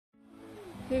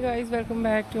Hey guys, welcome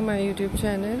back to my YouTube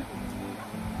channel,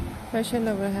 Fashion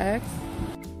Lover Hacks.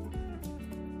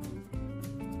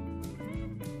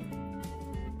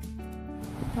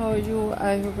 How are you?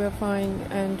 I hope you're fine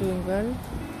and doing well.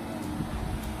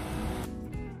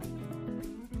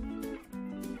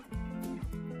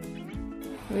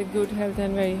 With good health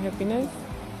and very happiness.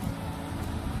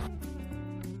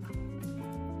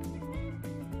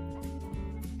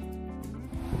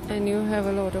 And you have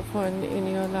a lot of fun in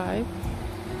your life.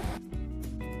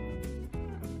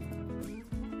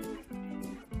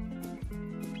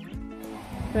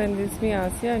 Friend, this is me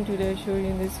Asya, and today I show you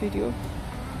in this video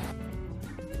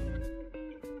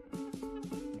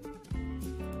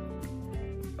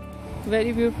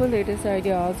very beautiful latest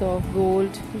ideas of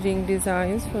gold ring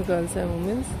designs for girls and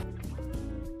women.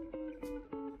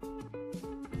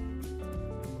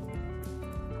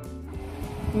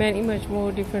 Many much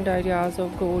more different ideas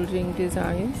of gold ring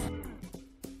designs.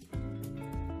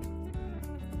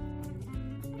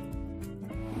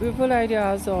 Beautiful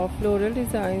ideas of floral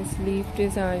designs, leaf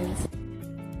designs,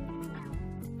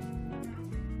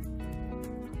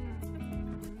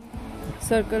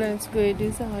 circle and square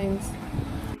designs,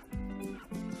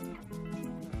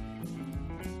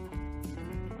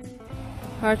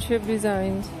 heart shape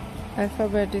designs,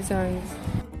 alphabet designs,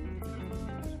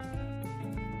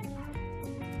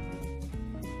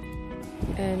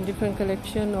 and different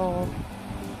collection of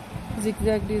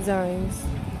zigzag designs,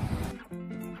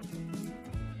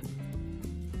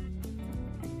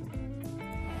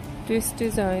 twist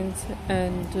designs,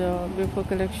 and beautiful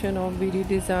collection of beaded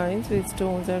designs with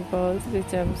stones and pearls, with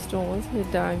gemstones,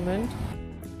 with diamond.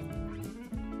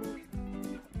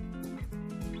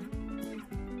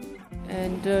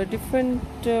 And different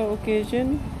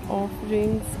occasion of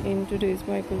rings in today's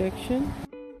my collection.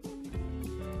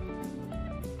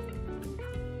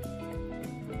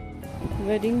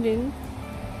 Wedding ring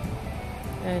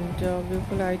and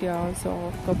beautiful ideas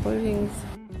of couple rings.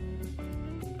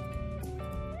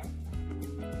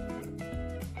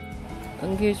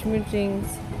 Engagement rings,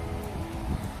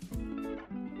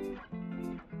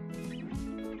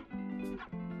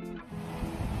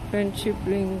 friendship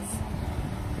rings,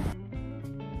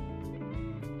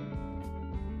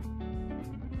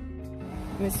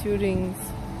 miss you rings,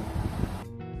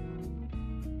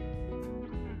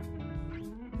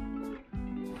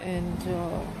 and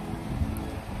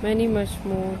many much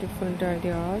more different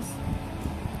ideas,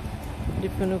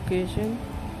 different occasion,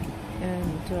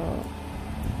 and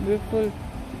beautiful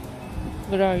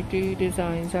variety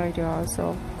designs, ideas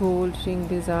of gold ring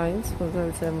designs for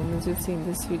girls and women you see in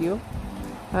this video.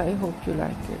 I hope you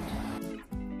like it.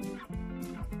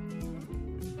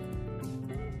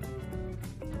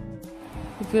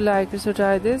 If you like it, so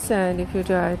try this, and if you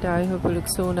try it, I hope it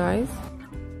looks so nice.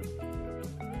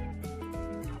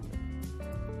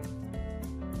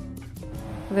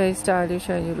 Very stylish,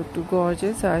 and you look too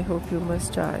gorgeous. I hope you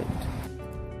must try it.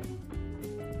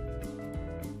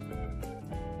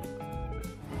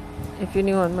 If you're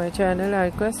new on my channel, I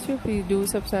request you please do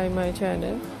subscribe my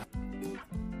channel.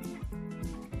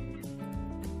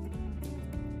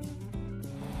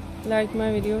 Like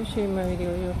my video, share my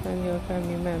video with your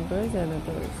family members and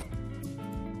others.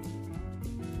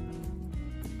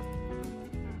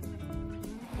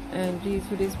 And please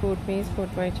support me,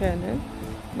 support my channel.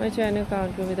 My channel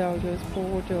can't go without your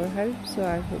support or help, so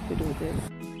I hope you do this.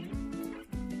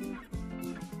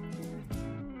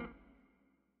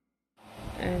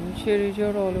 And share it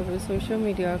all over social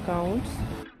media accounts.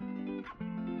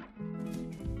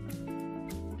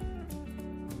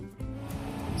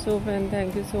 So friend,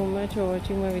 thank you so much for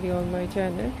watching my video on my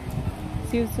channel.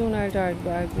 See you soon. I'll try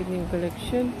back with new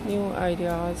collection, new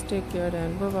ideas. Take care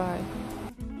and bye bye.